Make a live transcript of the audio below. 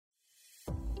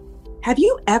Have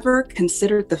you ever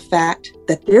considered the fact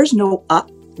that there's no up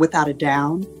without a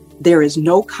down? There is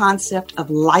no concept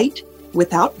of light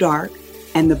without dark.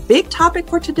 And the big topic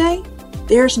for today,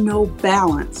 there's no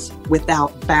balance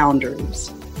without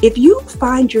boundaries. If you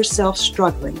find yourself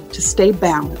struggling to stay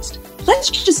balanced, let's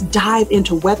just dive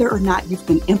into whether or not you've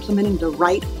been implementing the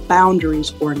right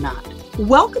boundaries or not.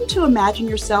 Welcome to Imagine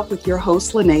Yourself with your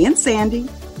hosts, Lene and Sandy.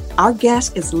 Our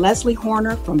guest is Leslie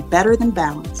Horner from Better Than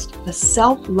Balanced, the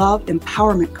self-love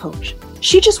empowerment coach.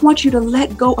 She just wants you to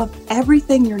let go of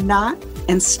everything you're not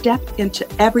and step into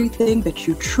everything that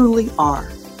you truly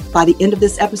are. By the end of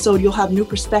this episode, you'll have new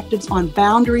perspectives on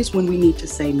boundaries when we need to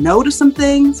say no to some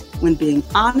things, when being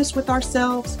honest with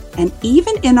ourselves, and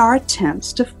even in our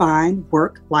attempts to find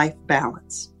work-life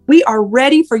balance. We are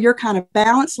ready for your kind of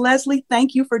balance, Leslie.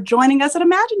 Thank you for joining us at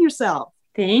Imagine Yourself.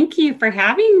 Thank you for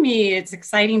having me. It's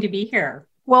exciting to be here.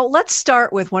 Well, let's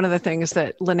start with one of the things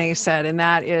that Lene said, and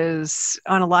that is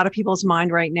on a lot of people's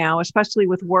mind right now, especially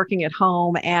with working at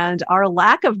home and our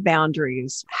lack of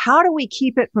boundaries. How do we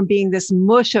keep it from being this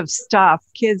mush of stuff,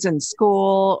 kids in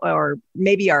school, or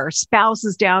maybe our spouse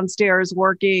is downstairs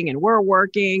working and we're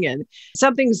working and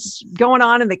something's going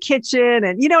on in the kitchen?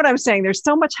 And you know what I'm saying? There's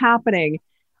so much happening.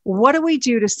 What do we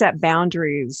do to set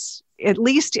boundaries, at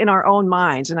least in our own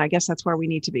minds? And I guess that's where we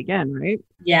need to begin, right?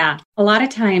 Yeah. A lot of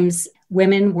times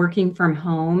women working from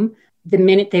home, the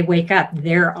minute they wake up,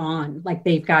 they're on. Like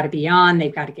they've got to be on,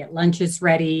 they've got to get lunches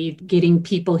ready, getting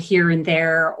people here and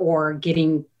there, or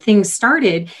getting things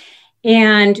started.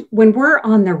 And when we're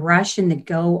on the rush and the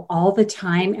go all the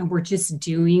time, and we're just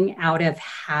doing out of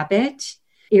habit,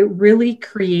 it really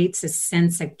creates a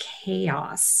sense of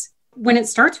chaos. When it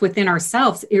starts within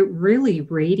ourselves, it really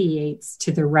radiates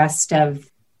to the rest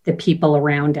of the people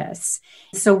around us.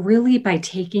 So really by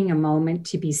taking a moment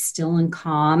to be still and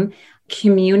calm,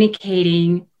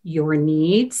 communicating your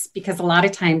needs, because a lot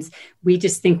of times we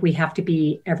just think we have to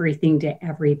be everything to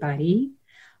everybody.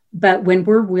 But when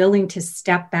we're willing to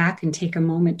step back and take a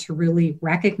moment to really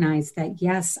recognize that,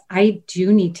 yes, I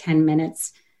do need 10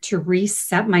 minutes to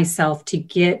reset myself, to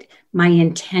get my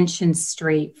intentions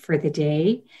straight for the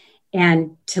day,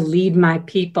 and to lead my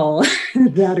people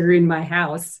that are in my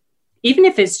house. Even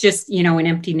if it's just, an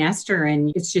empty nester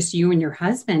and it's just you and your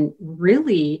husband,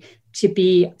 really to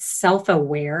be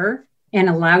self-aware and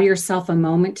allow yourself a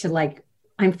moment to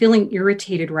I'm feeling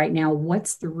irritated right now.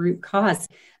 What's the root cause?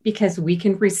 Because we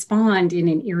can respond in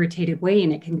an irritated way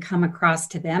and it can come across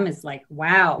to them as like,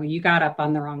 wow, you got up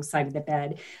on the wrong side of the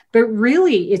bed. But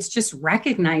really, it's just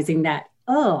recognizing that,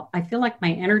 oh, I feel like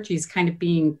my energy is kind of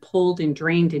being pulled and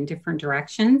drained in different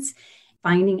directions.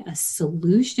 Finding a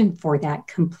solution for that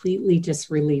completely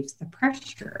just relieves the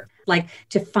pressure. Like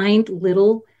to find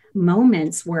little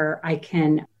moments where I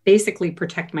can basically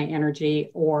protect my energy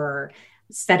or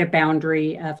set a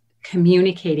boundary of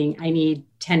communicating. I need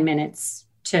 10 minutes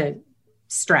to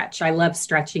stretch. I love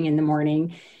stretching in the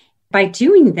morning. By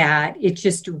doing that, it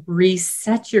just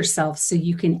resets yourself so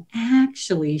you can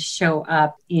actually show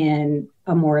up in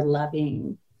a more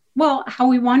loving, how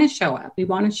we want to show up. We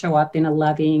want to show up in a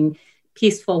loving,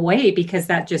 peaceful way because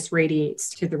that just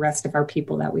radiates to the rest of our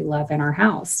people that we love in our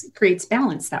house. It creates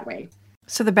balance that way.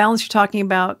 So the balance you're talking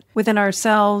about within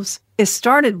ourselves is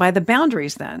started by the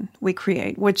boundaries then we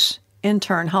create, which in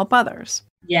turn help others.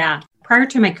 Yeah. Prior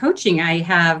to my coaching, I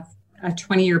have a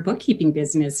 20-year bookkeeping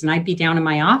business, and I'd be down in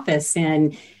my office,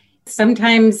 and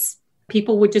sometimes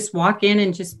people would just walk in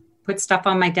and just put stuff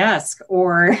on my desk.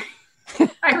 Or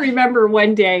I remember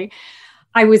one day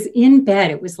I was in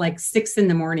bed. It was like 6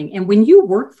 a.m. And when you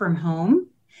work from home,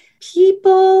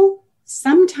 people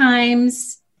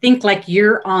sometimes think like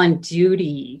you're on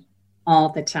duty all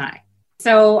the time.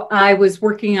 So I was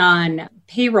working on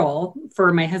payroll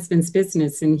for my husband's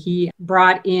business, and he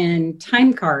brought in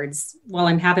time cards while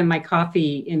I'm having my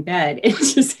coffee in bed and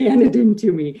just handed them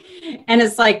to me. And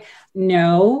it's like,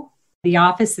 no, the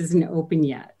office isn't open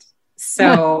yet.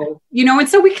 So, and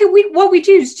so what we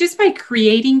do is just by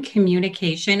creating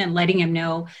communication and letting him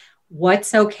know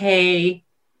what's okay,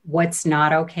 what's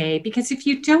not okay. Because if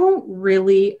you don't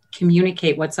really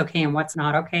communicate what's okay and what's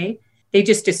not okay, they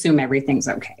just assume everything's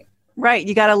okay. Right.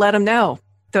 You got to let them know.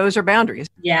 Those are boundaries.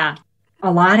 Yeah.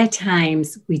 A lot of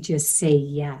times we just say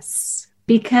yes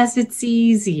because it's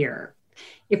easier.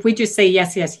 If we just say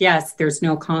yes, yes, yes, there's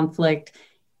no conflict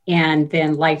and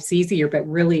then life's easier, but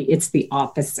really it's the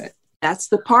opposite. That's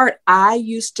the part. I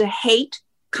used to hate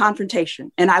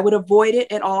confrontation and I would avoid it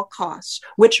at all costs,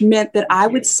 which meant that I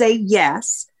would say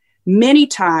yes many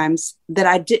times that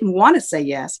I didn't want to say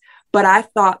yes, but I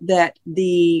thought that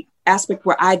the aspect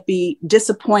where I'd be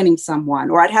disappointing someone,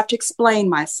 or I'd have to explain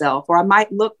myself, or I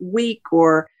might look weak,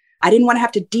 or I didn't want to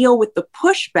have to deal with the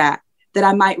pushback that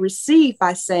I might receive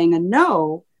by saying a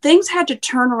no. Things had to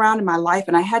turn around in my life,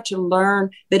 and I had to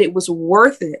learn that it was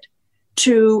worth it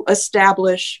to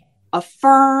establish a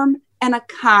firm and a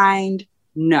kind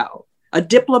no, a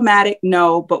diplomatic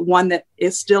no, but one that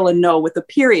is still a no with a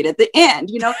period at the end,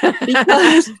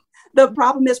 because the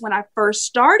problem is when I first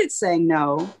started saying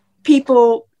no,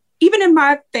 people, even in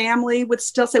my family, would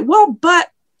still say, well, but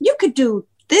you could do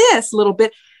this little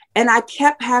bit. And I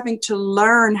kept having to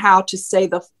learn how to say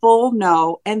the full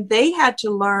no. And they had to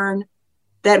learn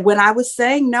that when I was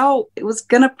saying no, it was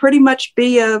going to pretty much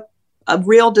be a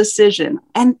real decision.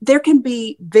 And there can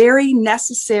be very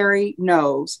necessary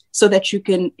no's so that you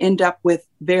can end up with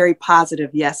very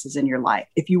positive yeses in your life.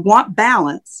 If you want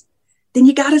balance, then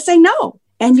you got to say no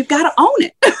and you've got to own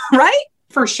it, right?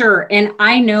 For sure. And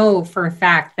I know for a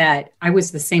fact that I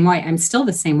was the same way. I'm still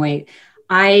the same way.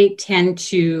 I tend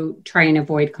to try and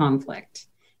avoid conflict.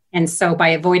 And so by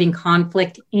avoiding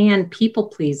conflict and people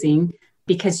pleasing,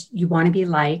 because you want to be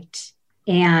liked,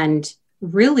 and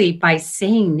really by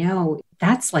saying no,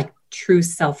 that's like true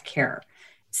self-care.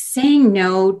 Saying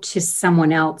no to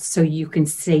someone else so you can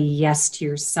say yes to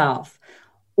yourself,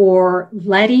 or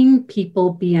letting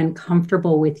people be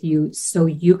uncomfortable with you so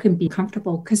you can be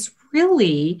comfortable, because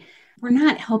really we're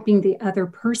not helping the other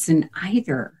person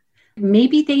either.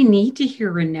 Maybe they need to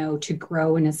hear a no to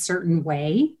grow in a certain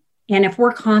way. And if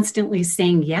we're constantly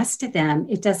saying yes to them,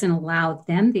 it doesn't allow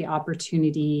them the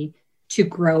opportunity to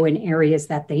grow in areas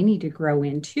that they need to grow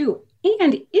in too.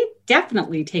 And it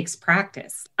definitely takes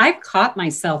practice. I've caught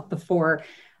myself before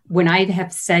when I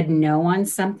have said no on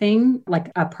something, like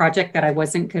a project that I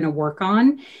wasn't going to work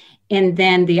on, and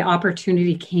then the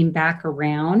opportunity came back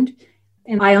around,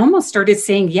 and I almost started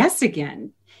saying yes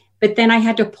again. But then I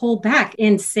had to pull back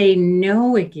and say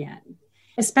no again.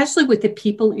 Especially with the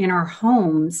people in our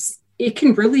homes, it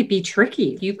can really be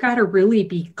tricky. You've got to really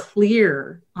be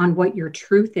clear on what your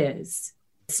truth is.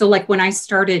 So like when I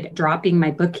started dropping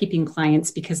my bookkeeping clients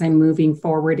because I'm moving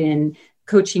forward in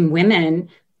coaching women,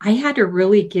 I had to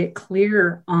really get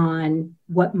clear on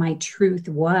what my truth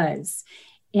was.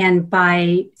 And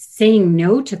by saying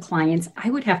no to clients, I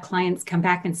would have clients come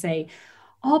back and say,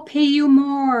 I'll pay you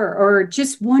more, or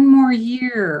just one more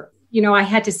year. I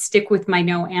had to stick with my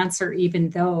no answer,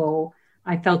 even though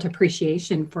I felt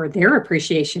appreciation for their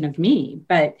appreciation of me.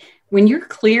 But when you're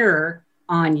clear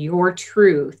on your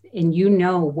truth and you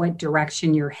know what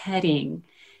direction you're heading,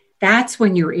 that's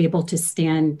when you're able to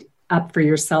stand up for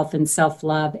yourself in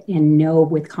self-love and know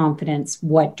with confidence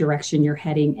what direction you're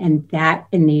heading. And that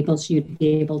enables you to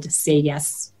be able to say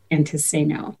yes and to say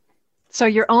no. So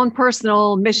your own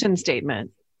personal mission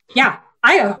statement. Yeah,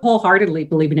 I wholeheartedly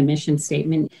believe in a mission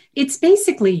statement. It's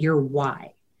basically your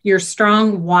why, your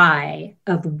strong why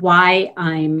of why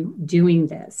I'm doing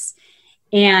this.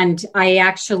 And I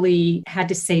actually had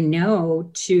to say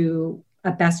no to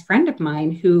a best friend of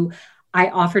mine who I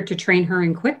offered to train her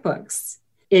in QuickBooks.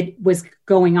 It was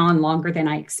going on longer than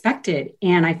I expected.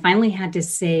 And I finally had to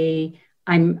say,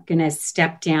 I'm going to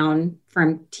step down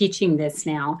from teaching this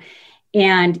now.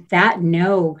 And that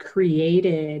no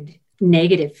created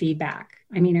negative feedback.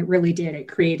 I mean, it really did. It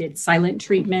created silent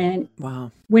treatment.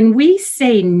 Wow. When we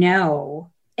say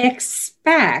no,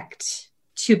 expect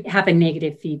to have a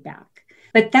negative feedback.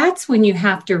 But that's when you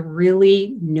have to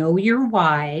really know your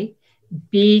why,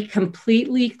 be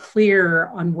completely clear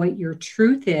on what your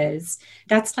truth is.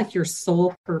 That's like your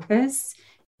sole purpose.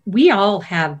 We all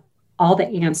have all the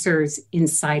answers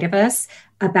inside of us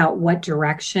about what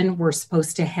direction we're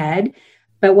supposed to head.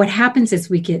 But what happens is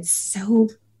we get so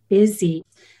busy,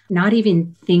 not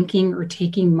even thinking or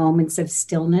taking moments of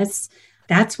stillness.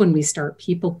 That's when we start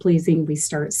people pleasing. We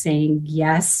start saying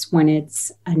yes when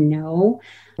it's a no.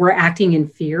 We're acting in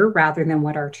fear rather than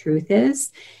what our truth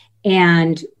is.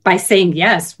 And by saying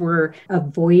yes, we're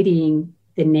avoiding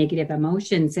the negative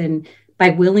emotions. And by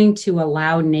willing to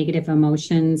allow negative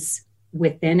emotions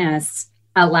within us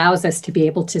allows us to be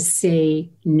able to say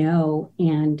no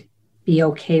and be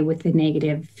okay with the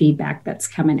negative feedback that's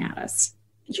coming at us.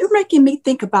 You're making me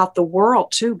think about the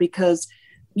world too, because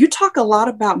you talk a lot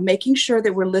about making sure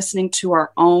that we're listening to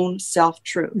our own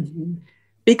self-truth,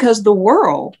 because the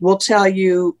world will tell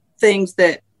you things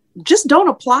that just don't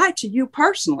apply to you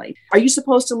personally. Are you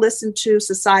supposed to listen to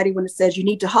society when it says you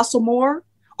need to hustle more,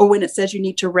 or when it says you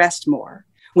need to rest more?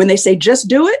 When they say just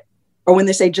do it, or when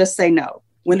they say just say no?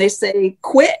 When they say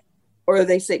quit, or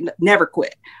they say never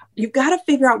quit? You've got to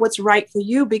figure out what's right for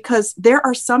you, because there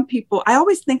are some people, I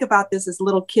always think about this as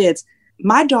little kids.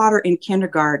 My daughter in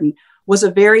kindergarten was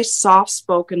a very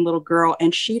soft-spoken little girl,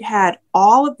 and she'd had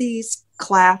all of these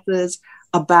classes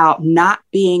about not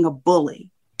being a bully.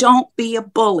 Don't be a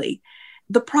bully.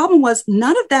 The problem was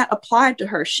none of that applied to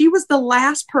her. She was the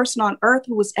last person on earth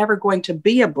who was ever going to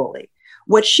be a bully.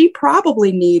 What she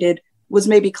probably needed was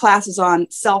maybe classes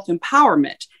on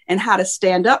self-empowerment and how to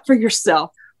stand up for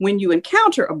yourself when you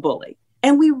encounter a bully.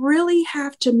 And we really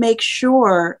have to make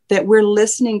sure that we're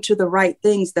listening to the right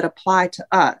things that apply to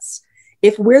us.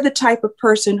 If we're the type of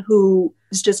person who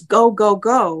is just go, go,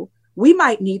 go, we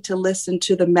might need to listen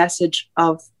to the message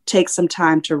of take some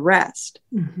time to rest.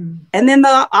 Mm-hmm. And then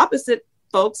the opposite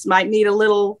folks might need a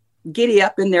little giddy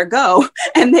up in their go,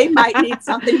 and they might need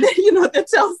something that, that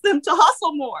tells them to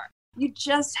hustle more. You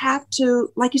just have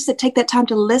to, like you said, take that time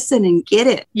to listen and get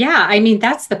it. Yeah, I mean,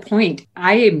 that's the point.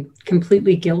 I am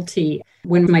completely guilty.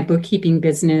 When my bookkeeping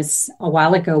business a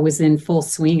while ago was in full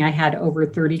swing, I had over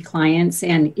 30 clients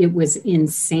and it was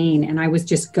insane. And I was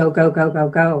just go, go, go, go,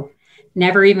 go.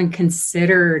 Never even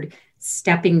considered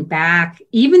stepping back,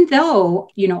 even though,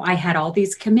 I had all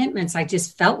these commitments. I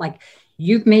just felt like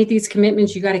you've made these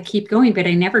commitments, you got to keep going. But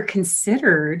I never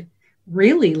considered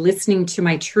really listening to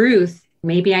my truth.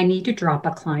 Maybe I need to drop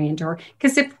a client, or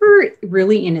because if we're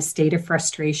really in a state of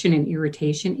frustration and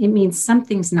irritation, it means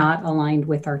something's not aligned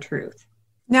with our truth.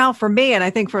 Now, for me, and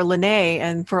I think for Lene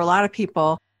and for a lot of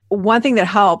people, one thing that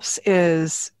helps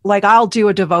is like I'll do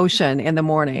a devotion in the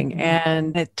morning,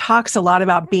 and it talks a lot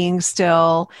about being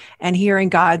still and hearing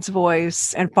God's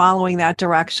voice and following that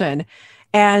direction.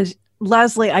 And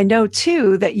Leslie, I know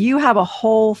too that you have a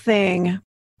whole thing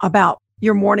about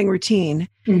your morning routine.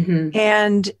 Mm-hmm.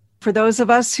 And for those of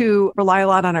us who rely a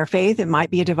lot on our faith, it might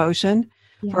be a devotion.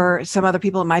 Yeah. For some other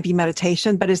people, it might be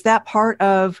meditation. But is that part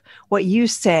of what you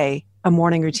say a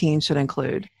morning routine should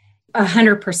include?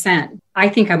 100%. I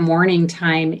think a morning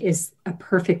time is a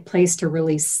perfect place to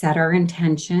really set our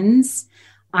intentions.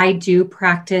 I do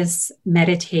practice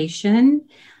meditation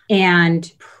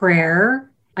and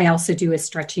prayer. I also do a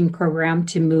stretching program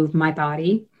to move my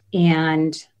body,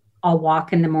 and I'll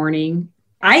walk in the morning.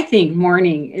 I think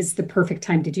morning is the perfect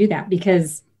time to do that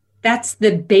because that's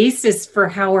the basis for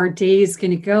how our day is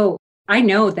going to go. I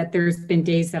know that there's been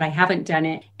days that I haven't done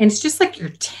it, and it's just like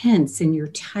you're tense and you're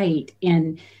tight,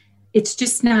 and it's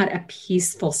just not a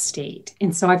peaceful state.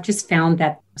 And so I've just found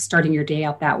that starting your day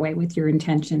out that way with your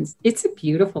intentions, it's a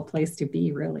beautiful place to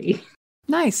be, really.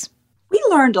 Nice. We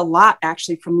learned a lot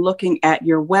actually from looking at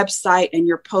your website and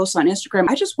your posts on Instagram.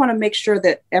 I just want to make sure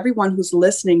that everyone who's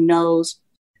listening knows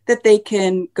that they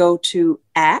can go to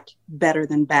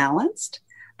 @BetterThanBalanced.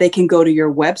 They can go to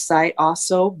your website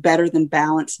also,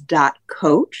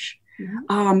 betterthanbalanced.coach.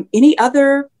 Mm-hmm. Any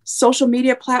other social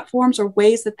media platforms or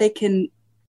ways that they can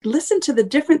listen to the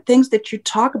different things that you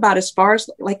talk about as far as,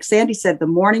 like Sandy said, the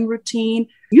morning routine.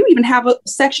 You even have a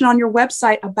section on your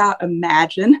website about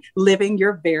imagine living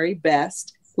your very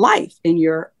best life in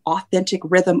your authentic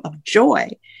rhythm of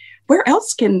joy. Where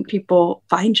else can people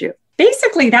find you?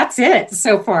 Basically, that's it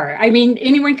so far. I mean,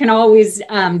 anyone can always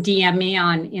DM me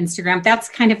on Instagram. That's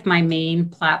kind of my main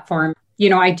platform.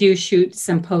 I do shoot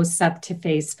some posts up to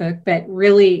Facebook, but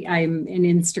really I'm an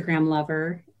Instagram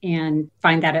lover and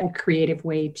find that a creative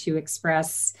way to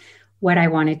express what I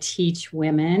want to teach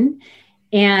women.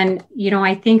 And,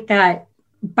 I think that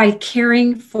by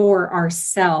caring for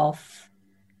ourselves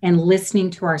and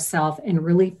listening to ourselves and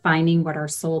really finding what our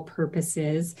soul purpose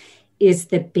is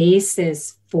the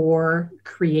basis for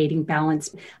creating balance.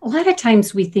 A lot of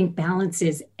times we think balance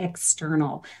is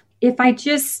external. If I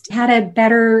just had a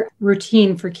better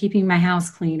routine for keeping my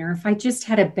house clean, or if I just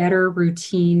had a better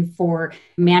routine for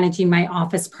managing my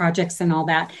office projects and all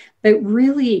that. But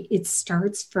really, it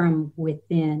starts from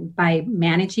within by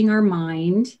managing our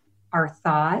mind, our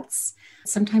thoughts.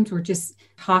 Sometimes we're just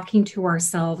talking to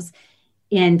ourselves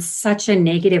in such a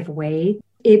negative way,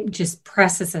 it just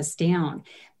presses us down.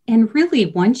 And really,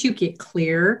 once you get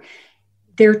clear,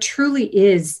 there truly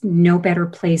is no better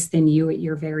place than you at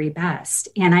your very best.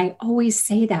 And I always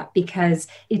say that because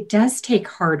it does take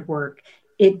hard work.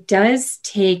 It does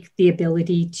take the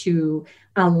ability to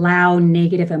allow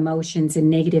negative emotions and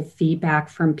negative feedback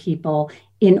from people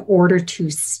in order to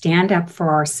stand up for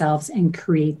ourselves and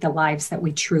create the lives that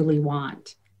we truly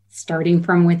want, starting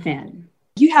from within.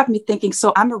 You have me thinking,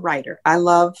 so I'm a writer. I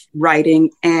love writing.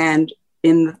 And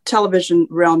in the television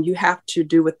realm, you have to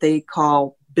do what they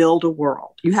call build a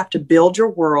world. You have to build your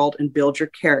world and build your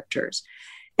characters.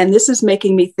 And this is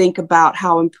making me think about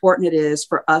how important it is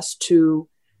for us to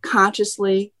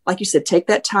consciously, like you said, take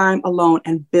that time alone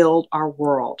and build our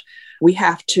world. We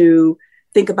have to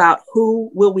think about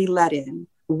who will we let in?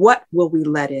 What will we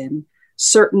let in?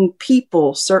 Certain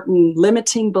people, certain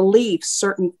limiting beliefs,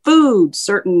 certain foods,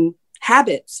 certain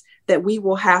habits that we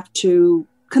will have to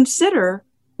consider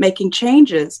making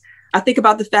changes. I think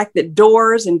about the fact that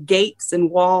doors and gates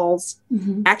and walls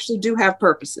actually do have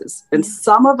purposes. And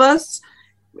some of us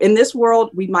in this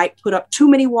world, we might put up too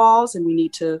many walls and we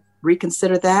need to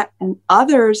reconsider that. And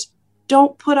others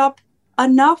don't put up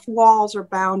enough walls or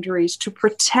boundaries to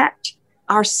protect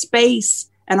our space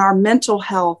and our mental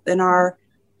health and our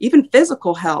even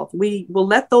physical health. We will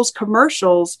let those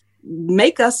commercials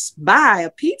make us buy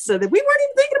a pizza that we weren't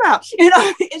even thinking about.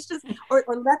 It's just, or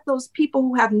let those people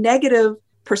who have negative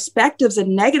perspectives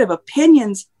and negative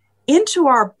opinions into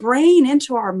our brain,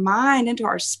 into our mind, into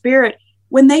our spirit,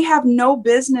 when they have no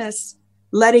business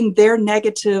letting their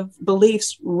negative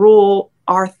beliefs rule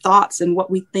our thoughts and what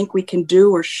we think we can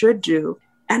do or should do.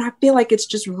 And I feel like it's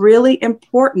just really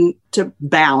important to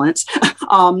balance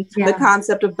the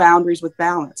concept of boundaries with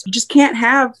balance. You just can't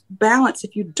have balance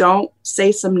if you don't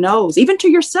say some no's, even to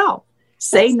yourself.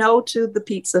 Say no to the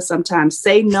pizza sometimes.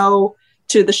 Say no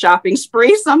to the shopping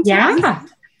spree sometimes. Yeah,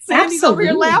 Sandy's over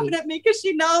here laughing at me because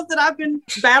she knows that I've been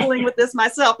battling with this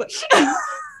myself.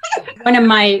 One of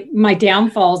my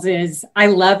downfalls is I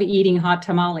love eating hot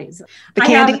tamales. The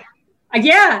candy?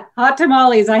 Hot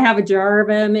tamales. I have a jar of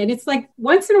them, and it's like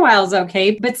once in a while is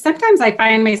okay. But sometimes I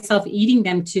find myself eating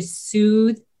them to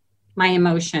soothe my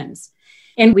emotions.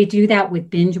 And we do that with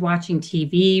binge watching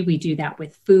TV. We do that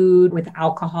with food, with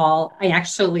alcohol. I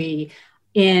actually,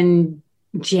 in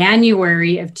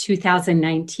January of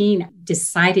 2019,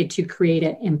 decided to create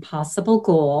an impossible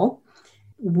goal,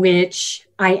 which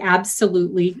I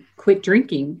absolutely quit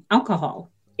drinking alcohol.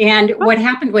 And what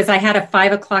happened was I had a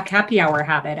 5 o'clock happy hour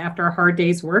habit. After a hard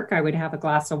day's work, I would have a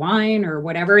glass of wine or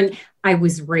whatever. And I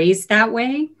was raised that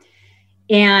way.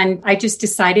 And I just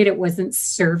decided it wasn't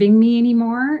serving me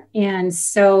anymore. And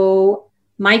so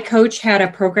my coach had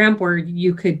a program where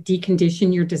you could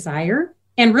decondition your desire.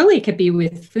 And really, it could be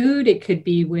with food. It could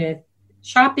be with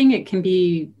shopping. It can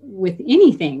be with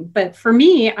anything. But for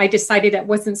me, I decided it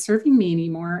wasn't serving me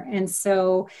anymore. And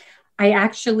so I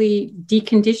actually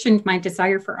deconditioned my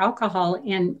desire for alcohol,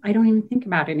 and I don't even think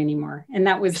about it anymore. And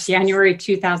that was January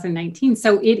 2019.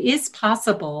 So it is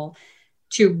possible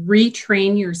to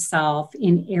retrain yourself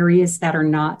in areas that are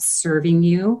not serving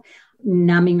you,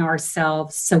 numbing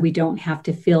ourselves so we don't have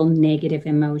to feel negative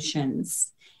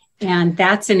emotions. And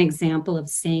that's an example of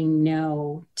saying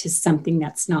no to something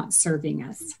that's not serving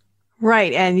us.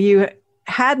 Right. And you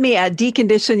had me at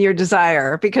decondition your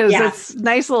desire because it's a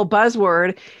nice little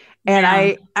buzzword. And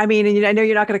I mean, and I know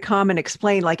you're not going to come and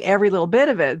explain like every little bit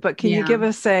of it, but can you give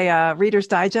us a Reader's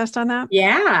Digest on that?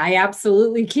 Yeah, I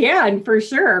absolutely can, for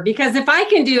sure. Because if I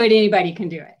can do it, anybody can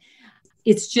do it.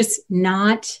 It's just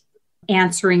not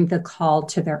answering the call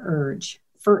to the urge.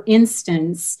 For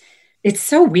instance, it's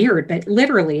so weird, but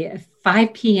literally at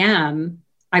 5 p.m.,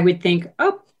 I would think,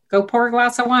 oh, go pour a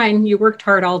glass of wine. You worked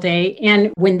hard all day.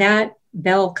 And when that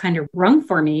bell kind of rung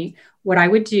for me, what I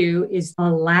would do is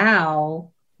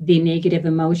allow the negative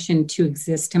emotion to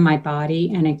exist in my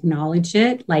body and acknowledge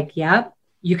it. Like, yep,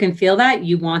 you can feel that.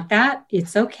 You want that.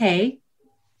 It's okay.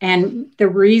 And the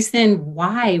reason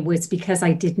why was because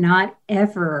I did not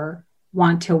ever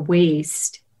want to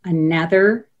waste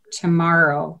another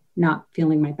tomorrow not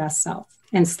feeling my best self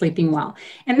and sleeping well.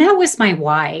 And that was my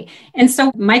why. And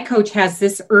so my coach has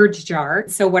this urge jar.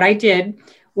 So what I did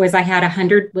was I had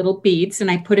 100 little beads and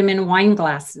I put them in wine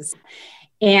glasses.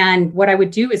 And what I would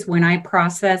do is when I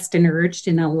processed and urged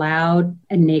and allowed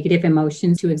a negative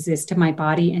emotion to exist in my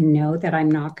body and know that I'm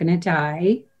not going to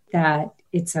die, that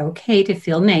it's okay to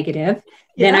feel negative,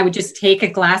 then I would just take a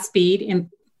glass bead and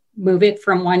move it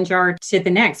from one jar to the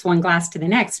next, one glass to the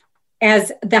next.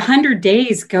 As the 100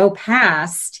 days go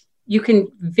past, you can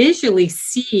visually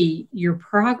see your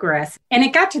progress. And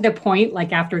it got to the point,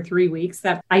 like after 3 weeks,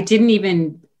 that I didn't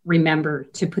even remember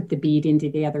to put the bead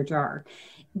into the other jar.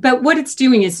 But what it's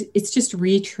doing is it's just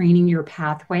retraining your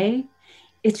pathway.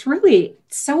 It's really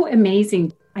so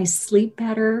amazing. I sleep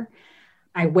better.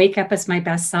 I wake up as my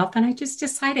best self. And I just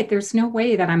decided there's no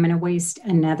way that I'm going to waste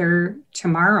another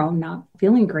tomorrow not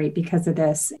feeling great because of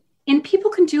this. And people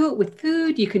can do it with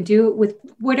food. You can do it with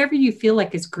whatever you feel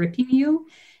like is gripping you.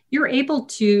 You're able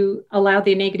to allow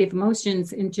the negative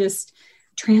emotions and just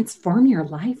transform your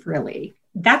life, really.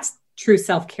 That's true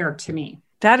self-care to me.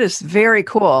 That is very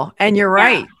cool. And you're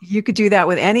right. You could do that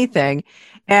with anything.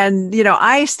 And, you know,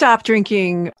 I stopped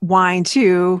drinking wine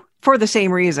too for the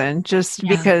same reason, just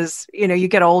because, you know, you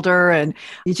get older and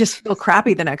you just feel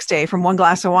crappy the next day from one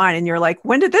glass of wine. And you're like,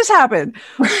 when did this happen?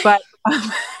 But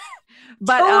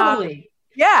Totally.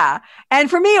 Yeah. And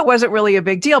for me, it wasn't really a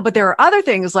big deal, but there are other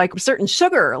things like certain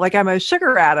sugar, like I'm a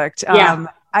sugar addict.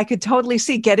 I could totally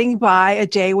see getting by a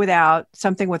day without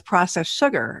something with processed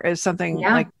sugar is something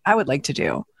like I would like to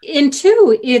do. And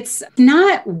two, it's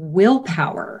not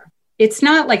willpower. It's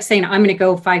not like saying, I'm going to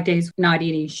go 5 days not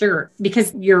eating sugar,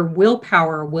 because your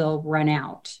willpower will run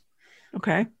out.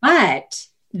 Okay. But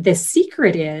the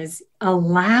secret is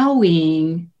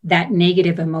allowing that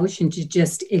negative emotion to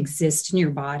just exist in your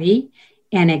body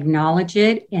and acknowledge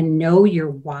it and know your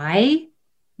why,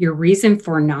 your reason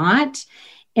for not,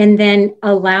 and then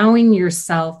allowing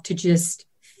yourself to just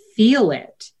feel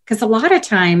it. Because a lot of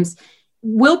times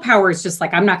willpower is just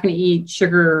like, I'm not going to eat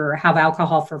sugar or have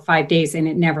alcohol for 5 days, and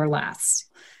it never lasts.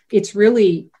 It's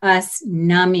really us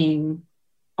numbing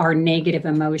our negative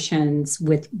emotions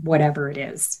with whatever it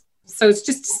is. So it's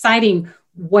just deciding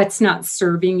what's not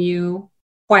serving you,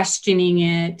 questioning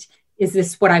it. Is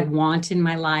this what I want in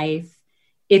my life?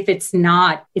 If it's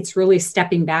not, it's really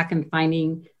stepping back and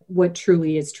finding what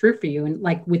truly is true for you. And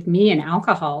like with me and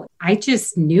alcohol, I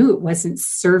just knew it wasn't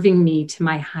serving me to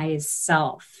my highest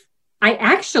self. I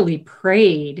actually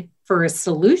prayed for a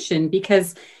solution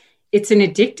because it's an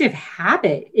addictive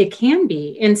habit. It can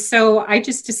be. And so I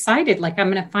just decided, like,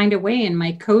 I'm going to find a way. And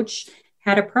my coach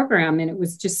had a program, and it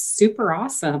was just super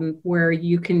awesome, where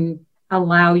you can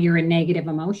allow your negative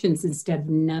emotions instead of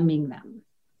numbing them.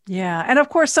 Yeah. And of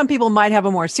course, some people might have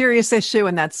a more serious issue,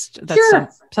 and that's Sure.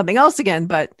 something else again.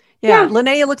 But yeah, Lene,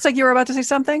 it looks like you were about to say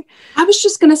something. I was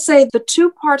just going to say the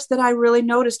two parts that I really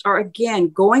noticed are, again,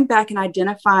 going back and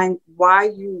identifying why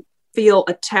you feel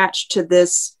attached to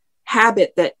this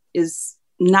habit that is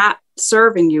not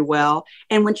serving you well.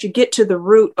 And once you get to the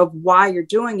root of why you're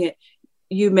doing it,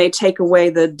 you may take away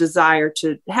the desire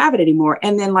to have it anymore.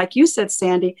 And then, like you said,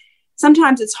 Sandy,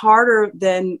 sometimes it's harder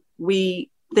than we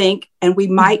think, and we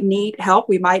might need help.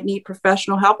 We might need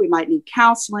professional help. We might need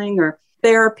counseling or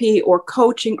therapy or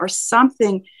coaching or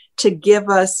something to give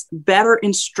us better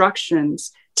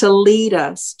instructions to lead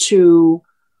us to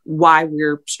why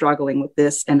we're struggling with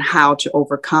this and how to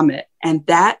overcome it. And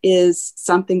that is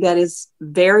something that is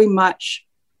very much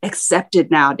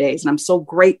accepted nowadays. And I'm so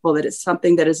grateful that it's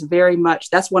something that is very much,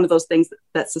 that's one of those things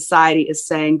that society is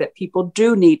saying that people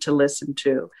do need to listen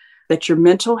to, that your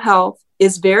mental health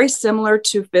is very similar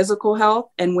to physical health.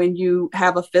 And when you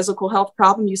have a physical health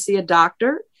problem, you see a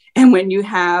doctor. And when you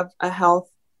have a health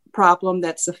problem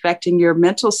that's affecting your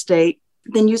mental state,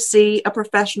 then you see a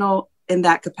professional in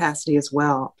that capacity as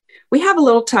well. We have a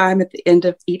little time at the end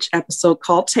of each episode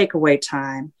called Takeaway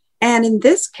Time. And in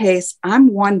this case,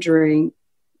 I'm wondering,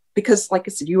 because like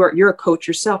I said, you're a coach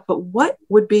yourself, but what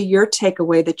would be your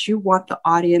takeaway that you want the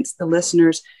audience, the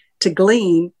listeners, to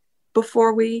glean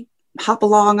before we hop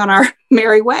along on our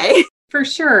merry way? For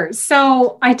sure.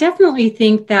 So I definitely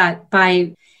think that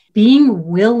by being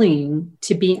willing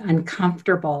to be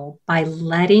uncomfortable, by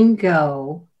letting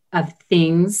go of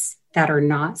things that are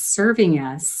not serving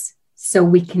us, so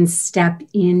we can step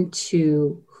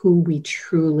into who we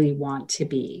truly want to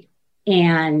be.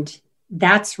 And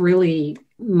that's really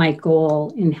my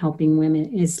goal in helping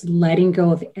women, is letting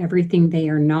go of everything they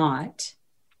are not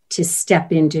to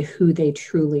step into who they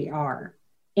truly are.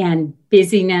 And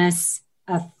busyness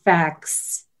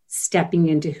affects stepping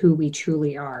into who we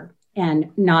truly are,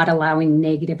 and not allowing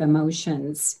negative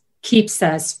emotions keeps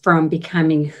us from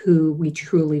becoming who we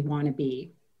truly want to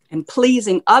be. And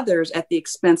pleasing others at the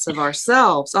expense of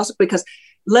ourselves. Also, because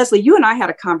Leslie, you and I had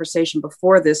a conversation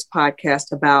before this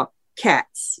podcast about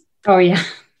cats. Oh, yeah.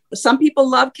 Some people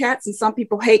love cats and some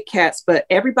people hate cats, but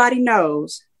everybody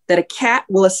knows that a cat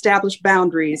will establish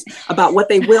boundaries about what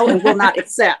they will and will not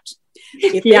accept.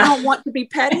 If they don't want to be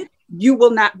petted, you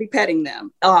will not be petting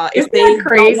them. If they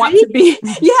don't want to be,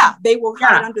 they will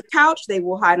hide under the couch. They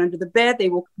will hide under the bed. They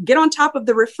will get on top of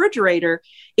the refrigerator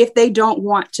if they don't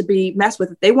want to be messed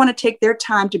with. If they want to take their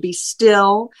time to be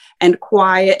still and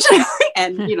quiet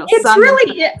and, it's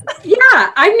really,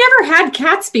 I've never had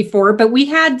cats before, but we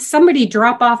had somebody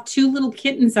drop off 2 little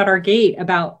kittens at our gate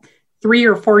about 3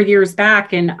 or 4 years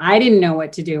back. And I didn't know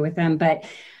what to do with them, but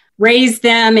raised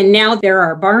them. And now there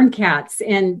are barn cats,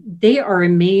 and they are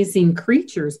amazing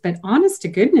creatures. But honest to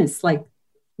goodness, like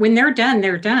when they're done,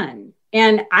 they're done.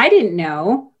 And I didn't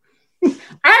know. I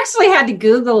actually had to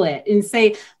Google it and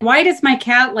say, why does my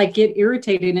cat get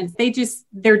irritated? And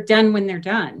they're done when they're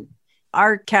done.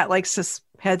 Our cat likes his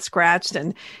head scratched,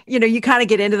 and, you kind of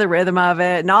get into the rhythm of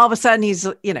it. And all of a sudden he's,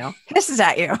 hisses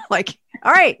at you like,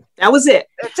 all right, that was it.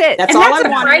 That's it. That's all I wanted.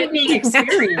 That's a frightening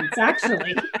experience,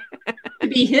 actually, to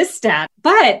be hissed at.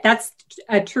 But that's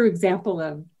a true example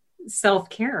of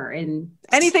self-care. And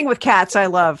anything with cats, I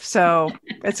love. So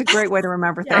it's a great way to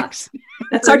remember things.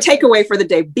 That's our takeaway for the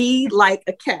day. Be like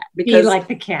a cat. Be like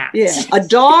the cat. Yeah. A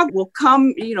dog will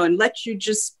come, and let you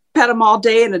just pet them all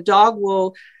day. And a dog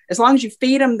will as long as you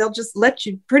feed them, they'll just let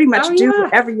you pretty much do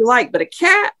whatever you like. But a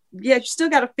cat, you still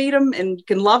got to feed them, and you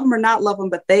can love them or not love them,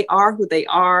 but they are who they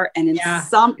are. And in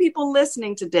some people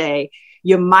listening today,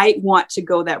 you might want to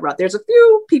go that route. There's a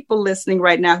few people listening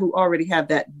right now who already have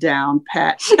that down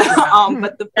pat.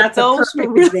 But for those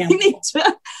who really need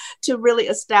to really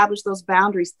establish those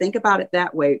boundaries, think about it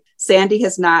that way. Sandy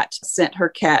has not sent her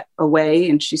cat away,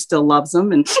 and she still loves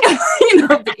him. And,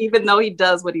 even though he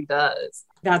does what he does.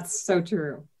 That's so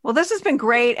true. Well, this has been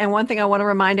great. And one thing I want to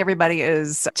remind everybody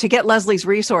is to get Leslie's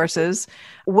resources.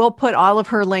 We'll put all of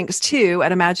her links too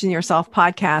at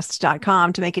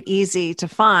imagineyourselfpodcast.com to make it easy to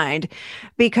find,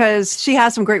 because she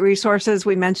has some great resources.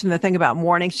 We mentioned the thing about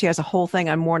morning. She has a whole thing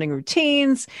on morning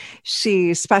routines.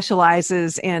 She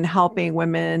specializes in helping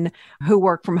women who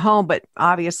work from home, but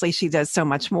obviously she does so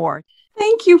much more.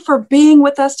 Thank you for being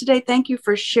with us today. Thank you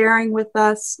for sharing with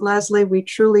us, Leslie. We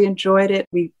truly enjoyed it.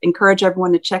 We encourage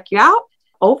everyone to check you out.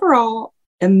 Overall,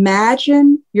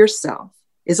 Imagine Yourself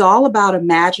is all about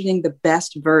imagining the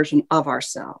best version of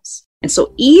ourselves. And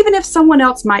so even if someone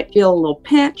else might feel a little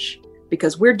pinch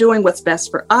because we're doing what's best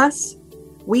for us,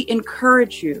 we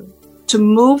encourage you to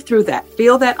move through that,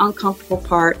 feel that uncomfortable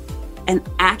part, and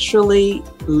actually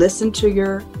listen to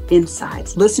your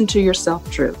insides, listen to your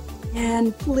self-truth.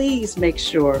 And please make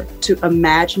sure to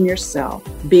imagine yourself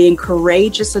being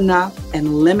courageous enough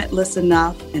and limitless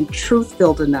enough and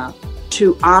truth-filled enough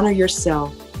to honor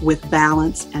yourself with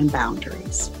balance and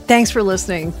boundaries. Thanks for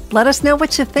listening. Let us know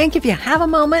what you think. If you have a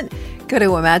moment, go to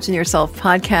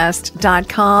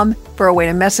imagineyourselfpodcast.com for a way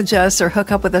to message us or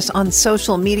hook up with us on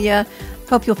social media.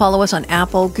 Hope you'll follow us on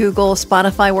Apple, Google,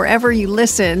 Spotify, wherever you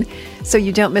listen, so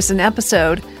you don't miss an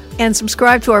episode. And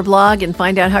subscribe to our blog and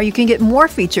find out how you can get more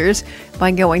features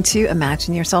by going to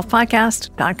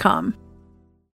imagineyourselfpodcast.com.